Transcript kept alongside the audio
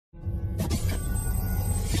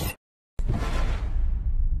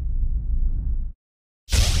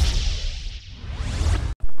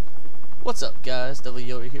What's up, guys? Devil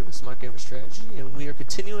Yoda here with Smart Gamer Strategy, and we are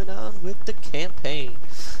continuing on with the campaign.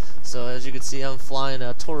 So as you can see, I'm flying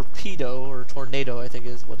a torpedo, or tornado I think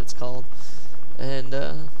is what it's called, and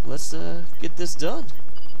let's get this done.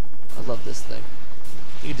 I love this thing.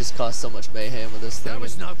 You can just cause so much mayhem with this thing.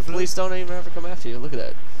 The police don't even ever come after you. Look at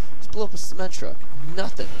that. Just blow up a cement truck.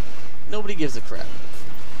 Nothing. Nobody gives a crap.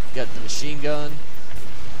 You got the machine gun.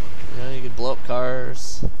 You know, you can blow up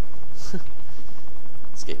cars.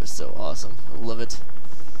 This game is so awesome. I love it.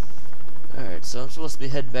 Alright, so I'm supposed to be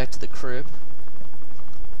heading back to the crib.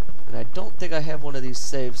 And I don't think I have one of these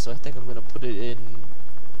saved, so I think I'm going to put it in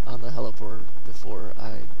on the heliport before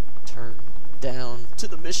I turn down to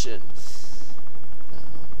the mission.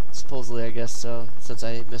 Supposedly, I guess so, since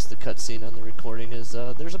I missed the cutscene on the recording, is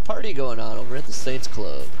there's a party going on over at the Saints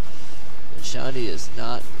Club. And Shandi is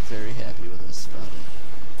not very happy with us about it.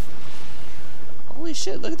 Holy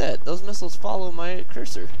shit, look at that. Those missiles follow my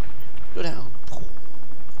cursor. Go down.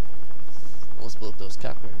 Almost blew up those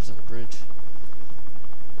cop cars on the bridge.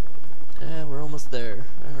 Yeah, we're almost there.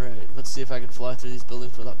 Alright, let's see if I can fly through these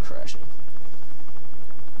buildings without crashing.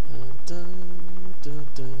 Dun, dun,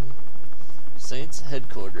 dun. Saints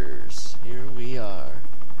headquarters. Here we are.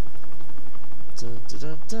 Dun, dun,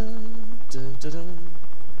 dun, dun, dun, dun, dun.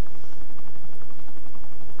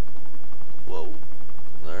 Whoa.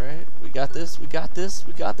 Alright, we got this, we got this,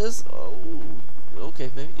 we got this. Oh,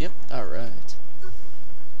 okay, maybe, yep, alright.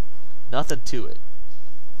 Nothing to it.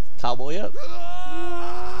 Cowboy up.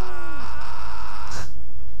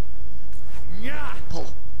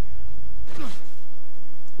 Pull.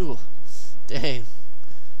 Ooh, dang.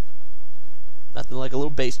 Nothing like a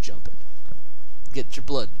little bass jumping. Get your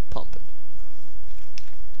blood pumping.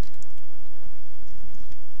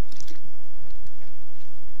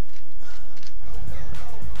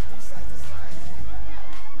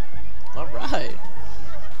 Alright.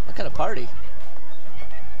 What kind of party?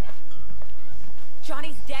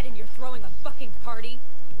 Johnny's dead and you're throwing a fucking party?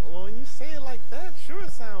 Well, when you say it like that, sure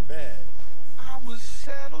it sounds bad. I was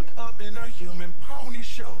saddled up in a human pony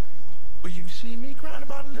show. Will you see me crying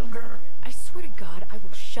about a little girl? I swear to God, I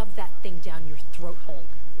will shove that thing down your throat hole.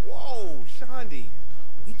 Whoa, Shandi.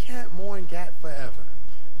 We can't mourn Gat forever.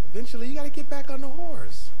 Eventually, you gotta get back on the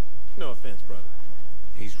horse. No offense, brother.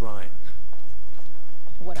 He's right.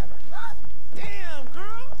 Whatever. Damn,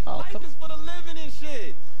 girl. Oh, Life is for the living and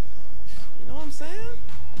shit. You know what I'm saying?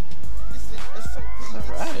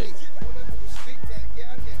 Alright.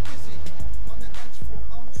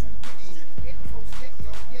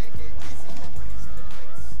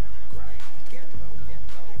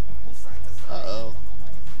 Uh-oh.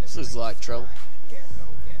 This is like trouble.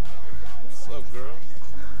 What's up, girl?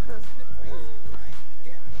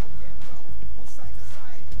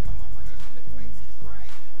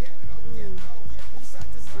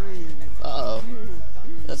 Uh-oh.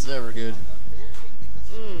 That's never good.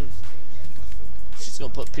 She's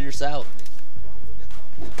gonna put Pierce out.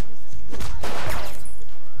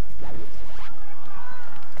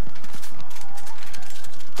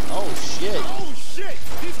 Oh shit. Oh shit!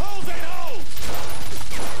 These hoes ain't hoes!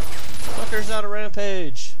 Fucker's on a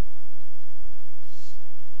rampage.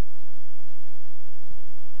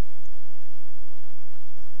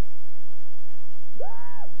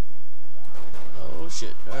 Oh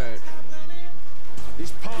shit. Alright.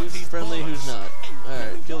 Who's friendly, who's not?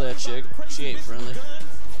 Alright, kill that chick. She ain't friendly.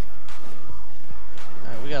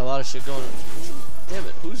 Alright, we got a lot of shit going on. Damn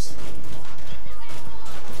it, who's...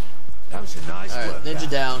 That was a nice Alright, work, ninja pal.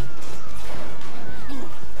 down.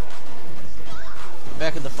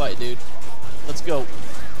 Back in the fight, dude. Let's go. You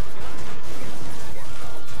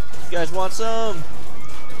guys want some?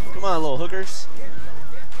 Come on, little hookers.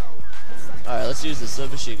 Alright, let's use the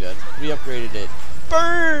submachine gun. We upgraded it.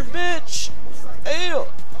 Burn, bitch! Ew!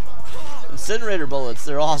 Incinerator bullets,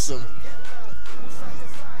 they're awesome.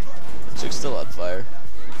 Chick's still on fire.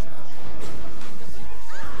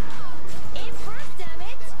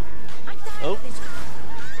 Oh.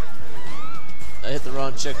 I hit the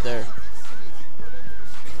wrong chick there.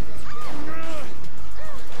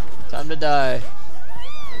 Time to die.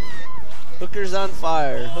 Hooker's on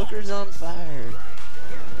fire. Hooker's on fire.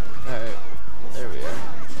 Alright. There we are.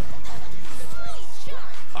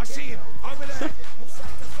 I see him over there.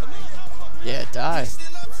 Yeah, die.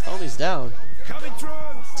 Homie's down. Coming through.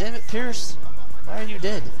 Damn it, Pierce. Why are you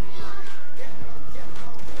dead?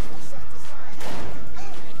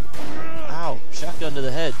 Ow. Shotgun to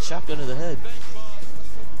the head. Shotgun to the head.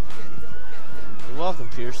 You're welcome,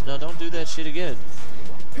 Pierce. Now don't do that shit again.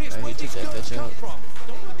 Alright, he took that bitch out. Don't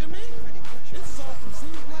look at me. This is all from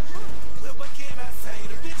Seeing Black Heart. Well, what can I say?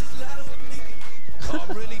 The bitch is louder than me.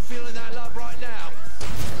 I'm really feeling that love right now.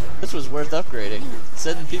 This was worth upgrading.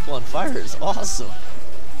 Setting people on fire is awesome.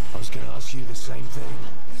 I was gonna ask you the same thing.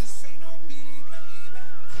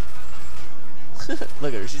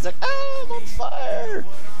 Look at her. She's like, ah, I'm on fire.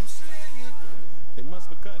 They must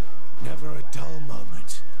have cut it. Never a dull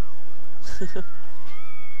moment.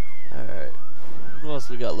 Alright. What else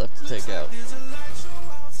we got left to take out?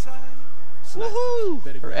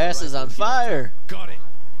 Woohoo! Her ass is on fire. Got it.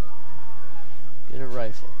 Get a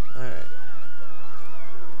rifle. Alright.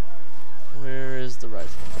 Where is the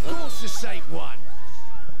rifle? Of course this ain't one.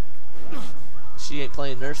 She ain't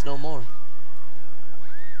playing nurse no more.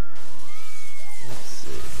 Let's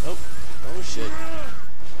see. Oh. Oh shit.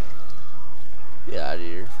 Get out of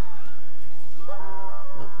here.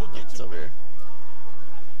 Oh, it's over here.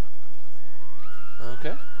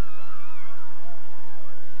 Okay.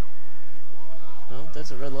 No, that's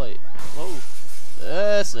a red light. Whoa.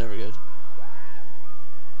 That's never good.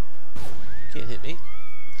 Can't hit me.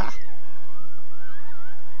 Ha!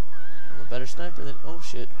 I'm a better sniper than... Oh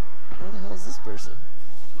shit. Where the hell is this person?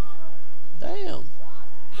 Damn.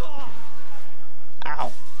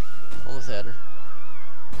 Ow. Almost had her.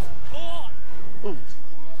 Ooh.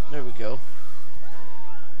 There we go.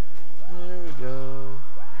 There we go.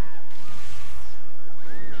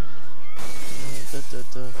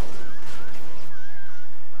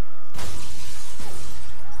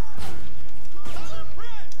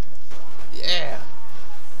 Yeah.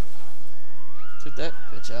 Took that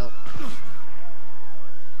bitch out.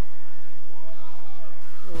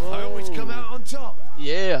 I always come out on top.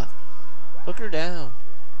 Yeah. Hook her down.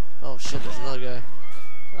 Oh shit, there's another guy.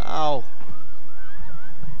 Ow.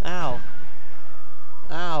 Ow.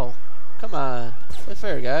 Ow. Come on. Play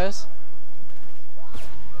fair, guys.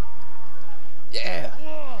 Yeah.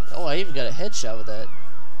 Oh, I even got a headshot with that.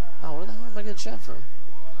 Oh, where the hell am I getting shot from?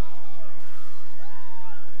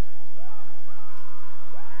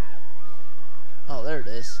 Oh, there it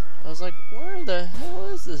is. I was like, where the hell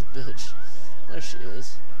is this bitch? There she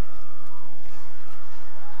is.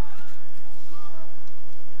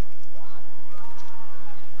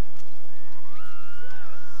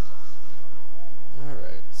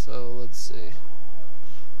 Alright, so let's see.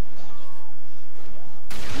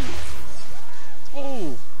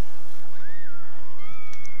 Oh!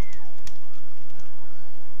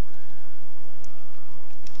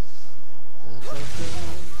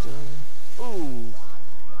 Ooh!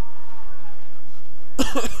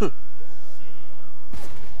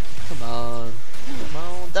 Come on. Come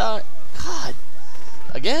on, die. God!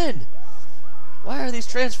 Again! Why are these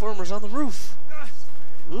transformers on the roof?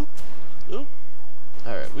 Oop. Oop.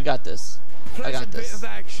 Alright, we got this. I got this. Bit of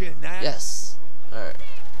action, Yes. Alright.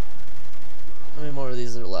 How many more of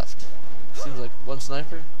these are left? Seems like one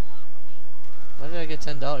sniper. Why did I get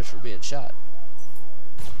 $10 for being shot?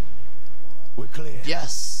 We're clear.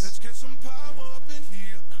 Yes. Let's get some power up in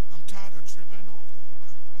here. I'm tired of tripping over.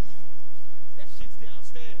 That shit's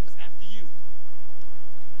downstairs after you.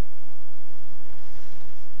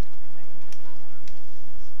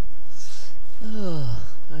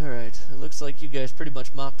 Alright. It looks like you guys pretty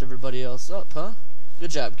much mopped everybody else up, huh?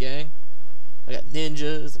 Good job, gang. I got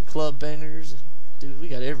ninjas and club bangers. Dude, we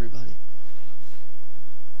got everybody.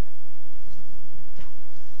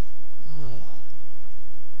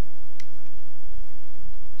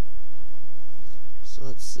 So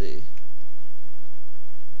let's see.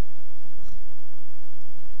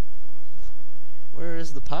 Where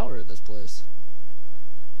is the power in this place?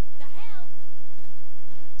 The hell?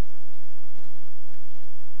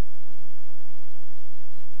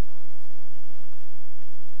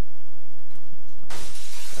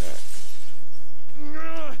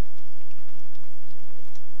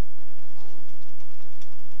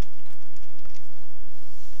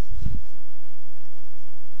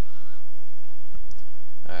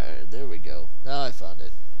 Alright, there we go. Now I found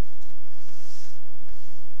it.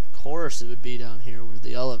 Of course it would be down here where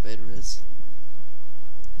the elevator is.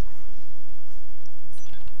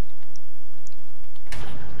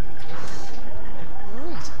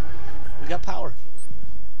 Alright. We got power.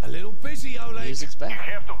 A little busy, Oleg. Music's You back.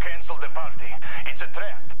 have to cancel the party. It's a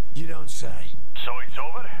trap. You don't say. So it's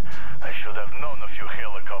over? I should have known a few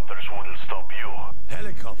helicopters wouldn't stop you.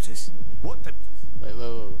 Helicopters? What the? Wait.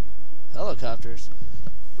 Helicopters?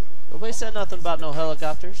 Nobody said nothing about no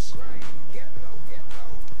helicopters.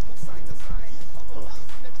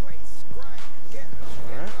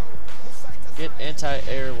 Alright. Get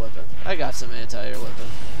anti-air weapon. I got some anti-air weapon.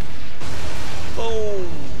 Boom!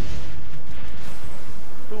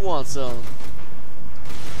 Who wants some?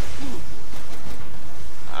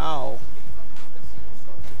 Ow.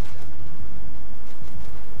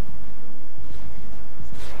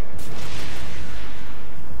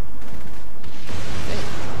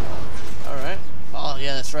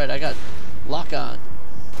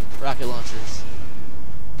 rocket launchers.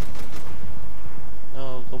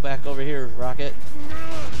 Oh, go back over here, rocket.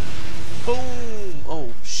 Boom!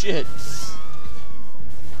 Oh, shit.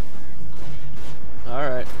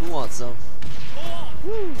 Alright, who wants some?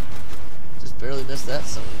 Woo! Just barely missed that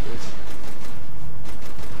son of a bitch.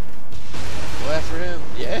 Go after him.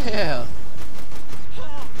 Yeah!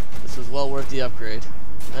 This was well worth the upgrade.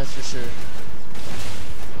 That's for sure.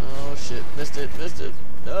 Oh shit. Missed it. Missed it.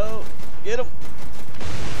 No! Get him!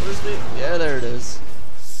 Where's the... Yeah, there it is.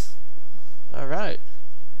 Alright.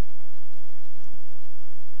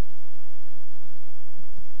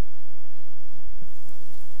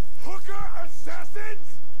 Hooker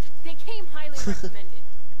assassins? They came highly recommended.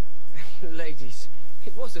 Ladies,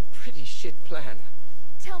 it was a pretty shit plan.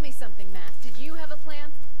 Tell me something, Matt. Did you have a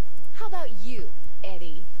plan? How about you,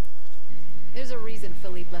 Eddie? There's a reason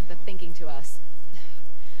Philippe left the thinking to us.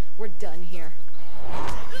 We're done here.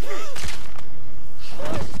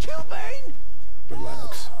 Kilbane?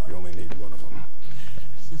 Relax. You only need one of them.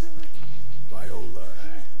 Viola,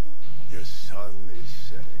 your sun is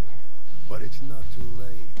setting. But it's not too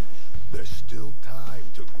late. There's still time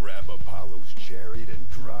to grab Apollo's chariot and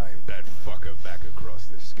drive that fucker back across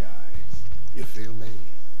the sky. You feel me?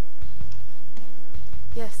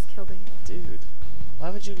 Yes, Kilby. Dude, why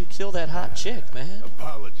would you kill that hot chick, man?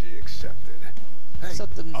 Apology accepted. Hey,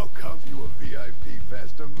 Something... I'll comp you a VIP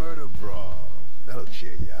pass to Murder Brawl. That'll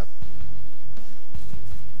cheer you up.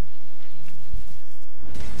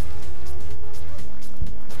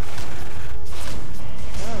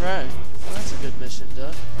 Alright, well, that's a good mission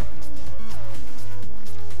done.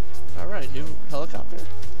 Alright, new helicopter.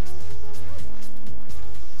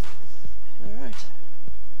 Alright.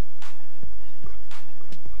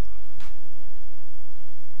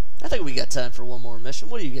 I think we got time for one more mission.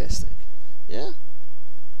 What do you guys think? Yeah?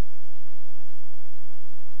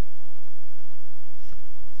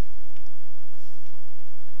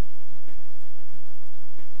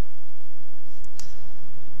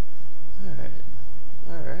 Alright.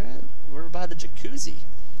 Alright. We're by the jacuzzi.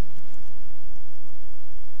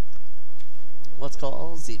 Let's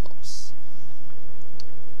call Zemos.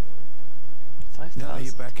 5,000. Now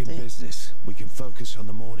you're back in Damn. business. We can focus on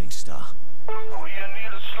the Morning Star. Oh, you need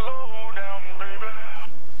to slow down, baby.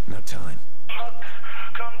 No time. Look,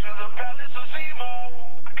 come to the palace of Zemo.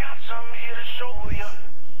 I got something here to show you.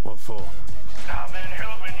 What for? I've been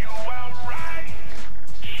helping you out right.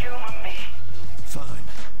 Humor me. Fine.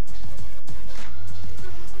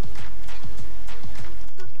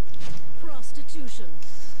 Prostitution.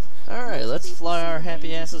 Alright, let's fly our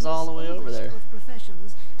happy asses all the way over there.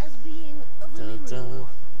 Dun, dun,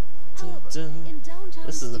 dun, dun.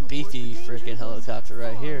 This is a beefy freaking helicopter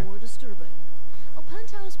right here. A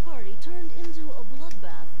penthouse party turned into a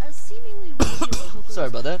bloodbath as seemingly regular hookers Sorry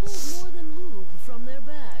about that. pulled more than lube from their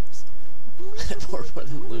bags. Police More report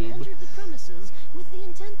than the women lube. entered the premises with the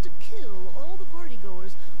intent to kill all the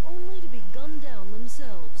partygoers, only to be gunned down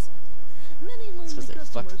themselves. Many lonely 'cause they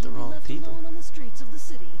fucked customers with the will be wrong left people. alone on the streets of the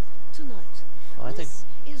city tonight. Oh, I think...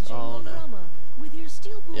 This is Oh, no. Drama with your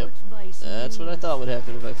Steelport Yep. Vice That's what I thought would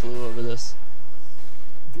happen if I flew over this.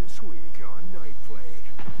 This week on Nightblade,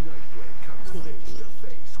 Nightblade comes face to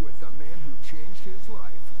face with the man who changed his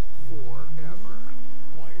life forever.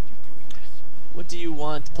 Why are you doing this? What do you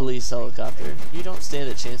want, police helicopter? You don't stand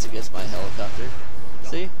a chance against my helicopter.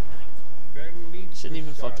 See? Shouldn't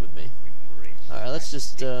even fucked with me. Alright, let's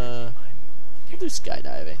just, we'll do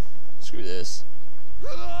skydiving. Screw this.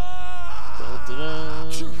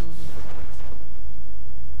 Dun-dun-dun.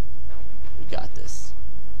 We got this.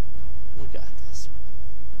 We got this.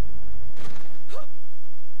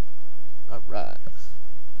 Alright.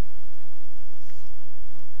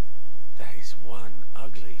 That is one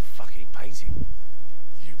ugly fucking painting.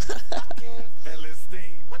 You fucking LSD.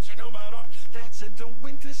 What you know about art? That's a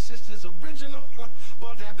DeWinter Sisters original.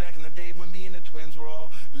 Well, that back in the day when me and the twins were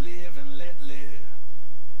all live and let live.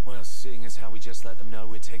 Well, seeing as how we just let them know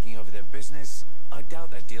we're taking over their business, I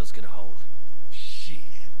doubt that deal's gonna hold. Shit.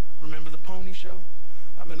 Remember the pony show?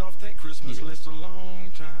 I've been off that Christmas list a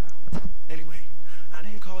long time. Anyway, I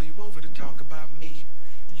didn't call you over to talk about me.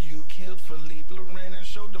 You killed Philippe Loren and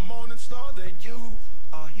showed the Morning Star that you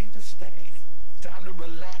are here to stay. Time to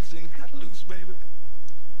relax and cut loose, baby.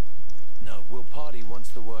 No, we'll party once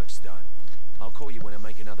the work's done. I'll call you when I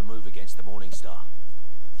make another move against the Morning Star.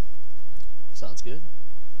 Sounds good.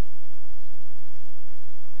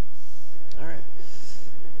 Alright.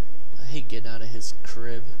 I hate getting out of his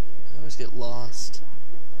crib. I always get lost.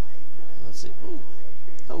 Let's see. Ooh.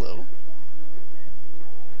 Hello.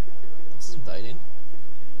 This is inviting.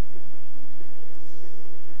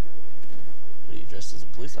 What, are you dressed as a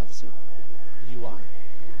police officer? You are.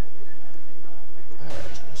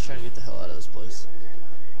 trying to get the hell out of this place.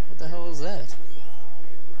 What the hell is that?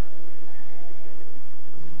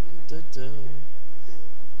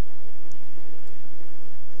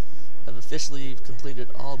 I've officially completed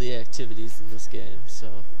all the activities in this game, so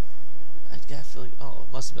I got a feeling. Oh,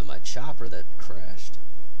 it must have been my chopper that crashed.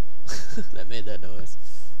 That made that noise.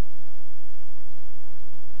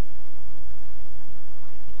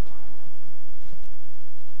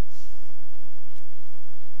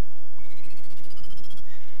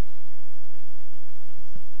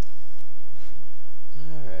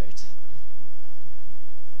 Alright.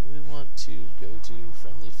 We want to go to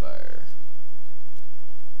friendly fire.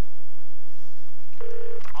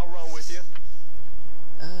 I'll roll with you.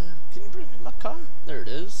 Can you bring me my car? There it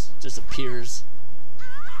is. Just appears.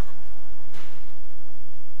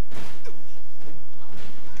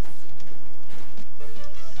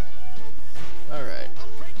 Alright.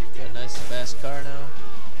 Got a nice fast car now.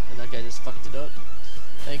 And that guy just fucked it up.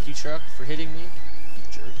 Thank you, truck, for hitting me.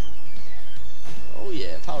 Jerk. Oh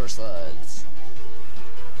yeah, power slides.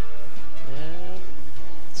 And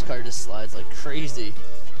this car just slides like crazy.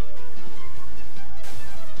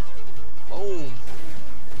 Boom.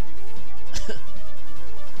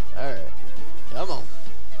 Alright. Come on.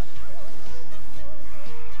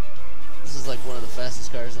 This is like one of the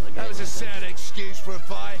fastest cars in the game. That was a sad excuse for a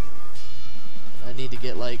fight. I need to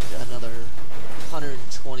get like another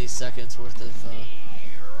 120 seconds worth of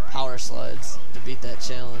power slides to beat that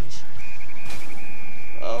challenge.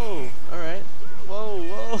 Oh, alright. Whoa,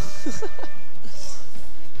 whoa.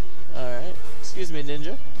 Alright. Excuse me,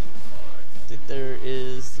 ninja. I think there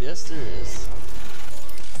is... Yes, there is.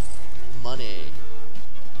 Money.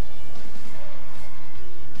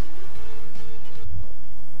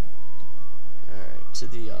 Alright, to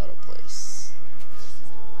the auto place.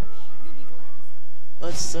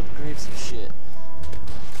 Let's upgrade some shit.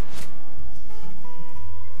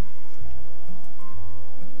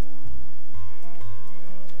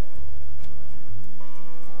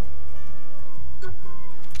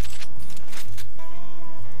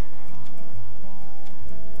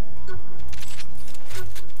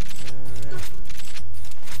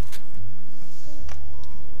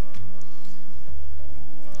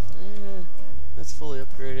 That's fully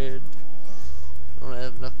upgraded. I don't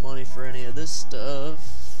have enough money for any of this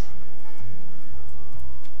stuff.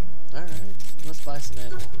 Alright, let's buy some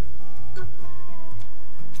ammo. Alright.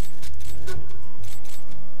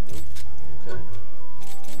 Nope. Okay.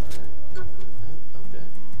 Alright. Nope. Okay.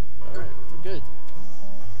 Alright, we're good.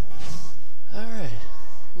 Alright,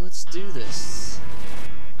 let's do this.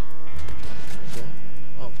 Okay.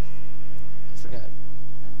 Oh, I forgot.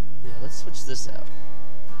 Yeah, let's switch this out.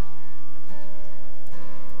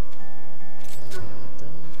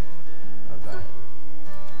 Alright.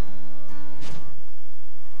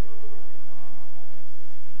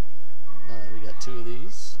 Now that we got two of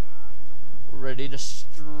these, we're ready to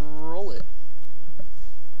stroll it.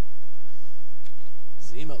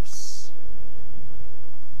 Zemos.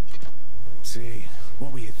 See,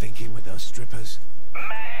 what were you thinking with those strippers?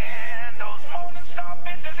 Man, those morning star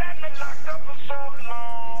bitches had me locked up for so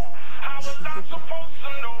long. How was I supposed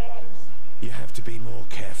to know? You have to be more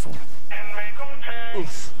careful. And make 'em pay.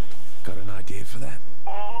 Oof. Got an idea for that?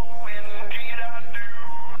 Oh, indeed I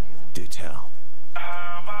do. Do tell.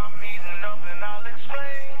 How about meeting up and I'll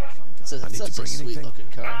explain. It's I need to such a bring sweet anything? looking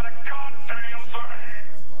car. Not a goddamn thing.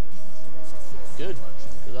 Good,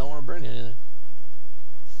 because I don't want to bring anything.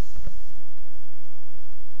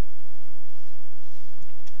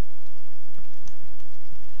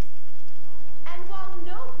 And while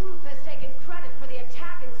no group has taken credit for the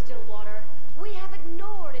attack in Stillwater, we have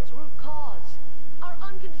ignored its root cause. Our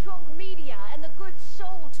uncontrolled media and the good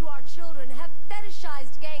soul to our children have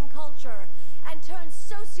fetishized gang culture and turned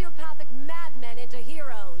sociopathic madmen into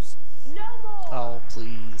heroes. No more! Oh,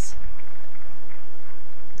 please.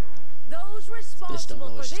 Those know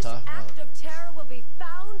responsible what for she's this talking act about. of terror will be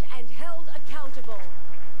found and held accountable.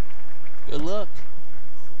 Good luck.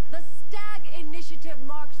 The Stag Initiative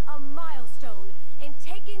marks a milestone in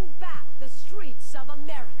taking back the streets of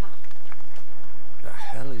America. The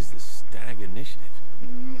hell is the Stag Initiative?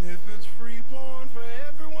 If it's free porn for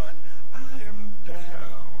everyone, I am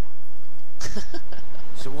down.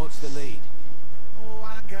 So what's the lead? Oh,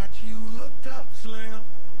 I got you hooked up, Slim.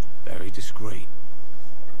 Very discreet.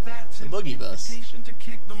 That's The an boogie bus. invitation to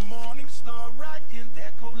kick the Morning Star right in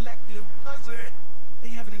their collective buzzer. They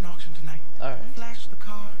have it in auction tonight. Alright. Flash the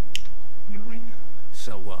card. You ring it.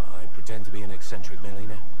 So what? I pretend to be an eccentric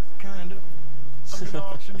millionaire? Kind of. I'm gonna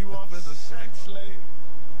auction you off as a sex slave.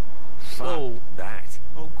 Fuck Whoa. that.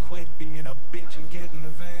 Oh, quit being a bitch and get in the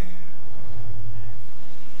van.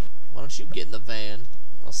 Why don't you get in the van?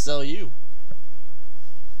 I'll sell you.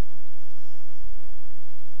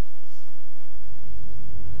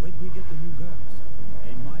 Where'd we get the new girls?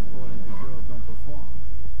 Ain't my fault if the girls don't perform.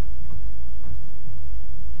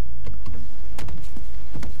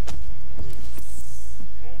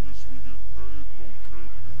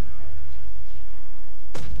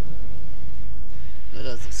 That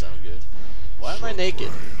doesn't sound good. Why am I naked?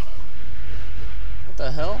 What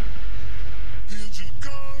the hell?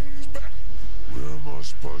 Where am I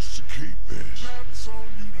supposed to keep this? That's on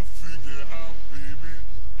you to figure out, baby.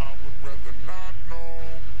 I would rather not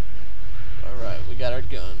know. Alright, we got our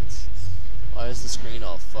guns. Why is the screen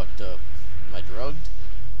all fucked up? Am I drugged?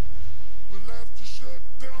 We'll have to shut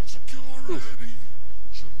down security.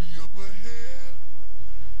 Should be up ahead.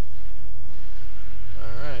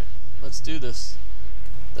 Alright, let's do this.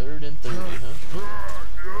 3rd and 30, huh? I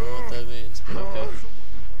don't know what that means, but okay.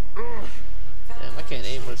 Damn, I can't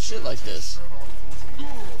aim with shit like this.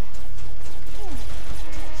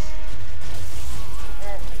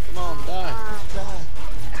 Come on, die. Die.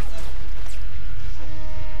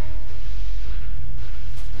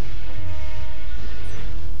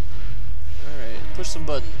 Alright, push some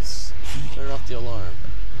buttons. Turn off the alarm.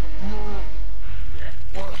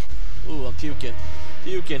 Ooh, I'm puking.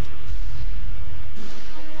 Puking.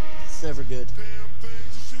 It's never good.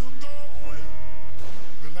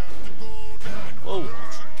 Whoa.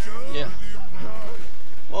 Yeah.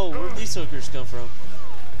 Whoa, where'd these hookers come from?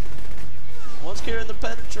 One's carrying the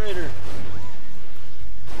penetrator.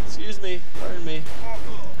 Excuse me. Pardon me.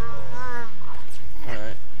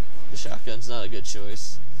 Alright. The shotgun's not a good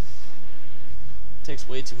choice. Takes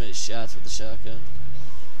way too many shots with the shotgun.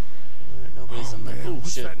 Alright, nobody's in there. Oh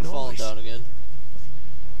shit, we're falling down again.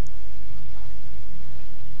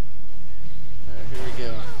 Alright, here we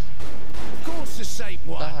go. Of course the same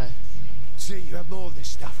one. Die. See, you have more of this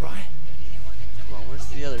stuff, right? Come on, where's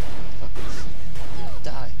the other fuckers?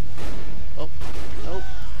 Die. Oh, nope.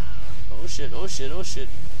 Oh shit, oh shit, oh shit.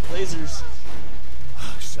 Lasers.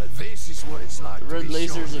 So this is what it's like The red to be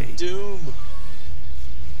lasers shorty. of doom.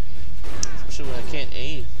 Especially when I can't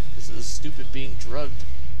aim because of this stupid being drugged.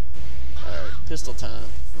 Alright, pistol time.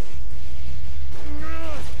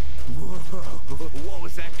 Whoa, what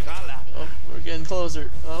was that color? Oh, we're getting closer.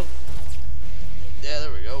 Oh. Yeah,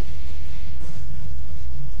 there we go.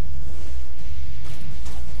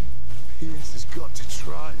 Pierce has got to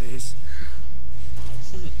try this.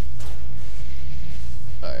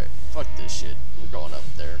 Alright, fuck this shit. We're going up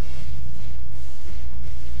there.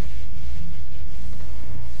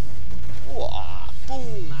 Wah,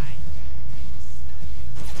 boom.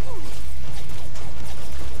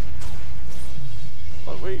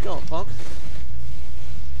 What, where you going, punk?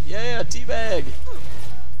 Yeah, teabag.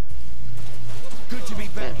 Good to be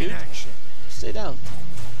back in dude. action. Stay down.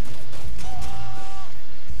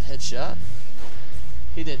 Headshot?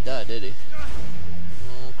 He didn't die, did he?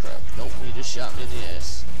 Oh crap. Nope, he just shot me in the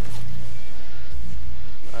ass.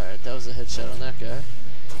 Alright, that was a headshot on that guy.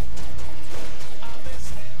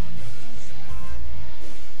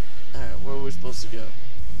 Alright, where are we supposed to go?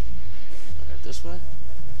 Alright, this way?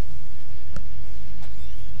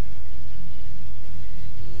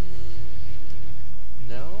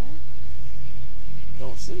 No?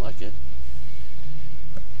 Don't seem like it.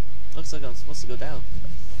 Looks like I'm supposed to go down.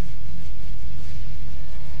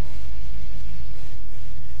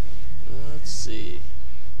 Let's see.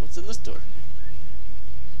 What's in this door?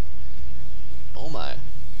 Oh my.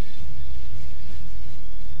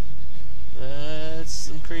 That's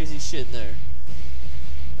some crazy shit in there.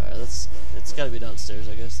 Alright, it's gotta be downstairs,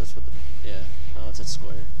 I guess. That's what the, yeah. No, it's at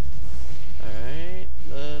square. Alright,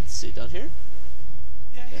 let's see. Down here?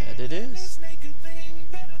 That it is.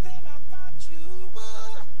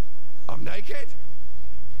 I'm naked?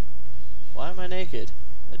 Why am I naked?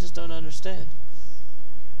 I just don't understand.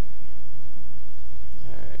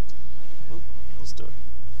 Alright. Oh, this door.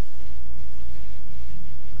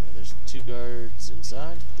 Alright, there's 2 guards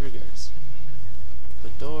inside. 3 guards. The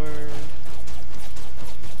door.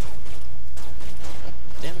 Oh,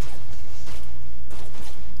 damn it.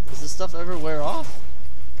 Does this stuff ever wear off?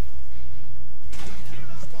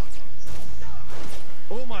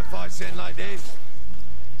 All my fights end like this.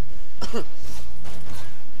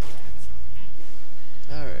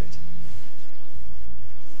 Alright.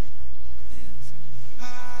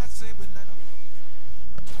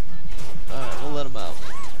 Alright, we'll let him out.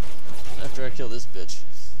 After I kill this bitch.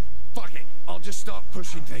 Fuck it. I'll just start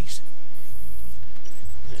pushing things.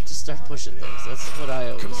 Yeah, just start pushing things. That's what I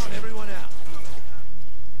always Come on, say. everyone out.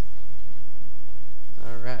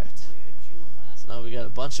 Alright. So now we got a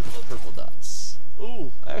bunch of purple dots.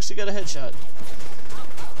 Ooh, I actually got a headshot.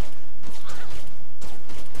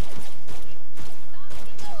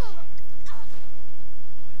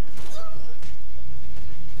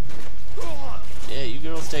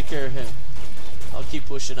 take care of him. I'll keep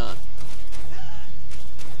pushing on.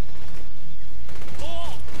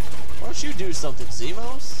 Why don't you do something,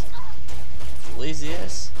 Zemos? Lazy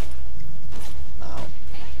ass. Ow.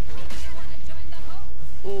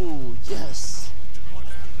 Ooh, yes.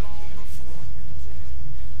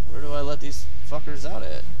 Where do I let these fuckers out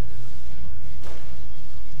at?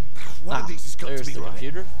 There's the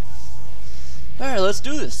computer. Alright, let's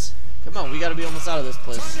do this. Come on, we gotta be almost out of this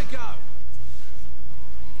place. How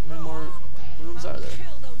many more rooms are there?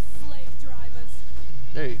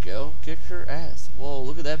 There you go. Kick her ass. Whoa,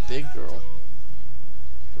 look at that big girl.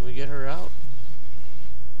 Can we get her out?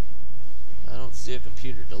 I don't see a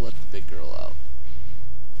computer to let the big girl out.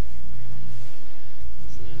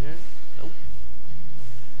 Is it in here? Nope.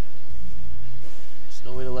 There's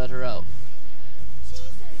no way to let her out.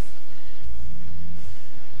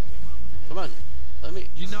 Come on. Let me.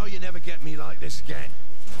 You know you never get me like this again.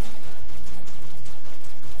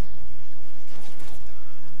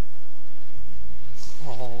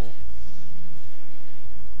 Oh.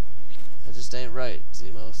 That just ain't right,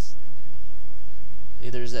 Zemos.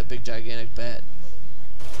 Neither is that big gigantic bat.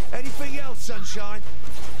 Anything else, Sunshine?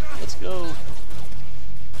 Let's go.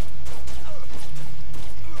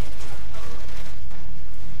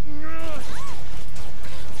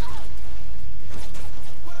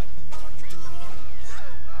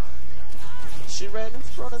 She ran in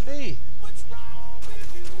front of me.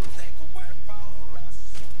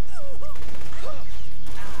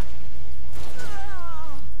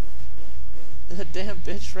 That damn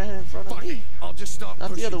bitch ran in front of me. I'll just stop.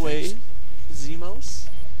 Not the other way, Zemos.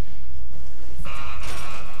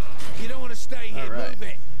 You don't want to stay here. All right. Move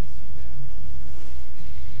it.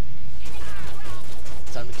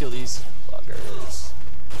 Time to kill these fuckers.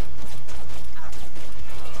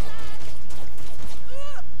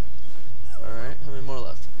 Alright, how many more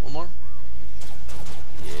left? One more?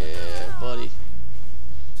 Yeah, buddy.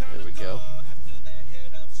 There we go.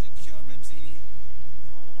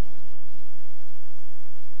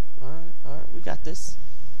 Alright, we got this.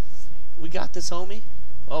 We got this, homie.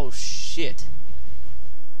 Oh, shit.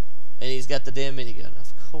 And he's got the damn minigun,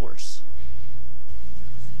 of course.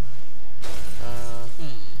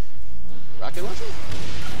 Rocket launcher?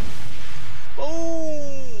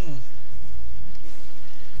 Boom!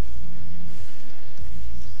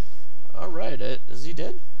 Alright, is he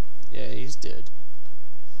dead? Yeah, he's dead.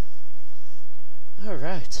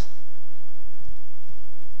 Alright.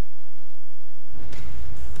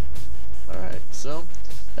 Alright, so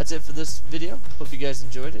that's it for this video. Hope you guys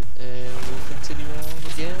enjoyed it, and we'll continue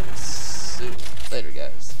on again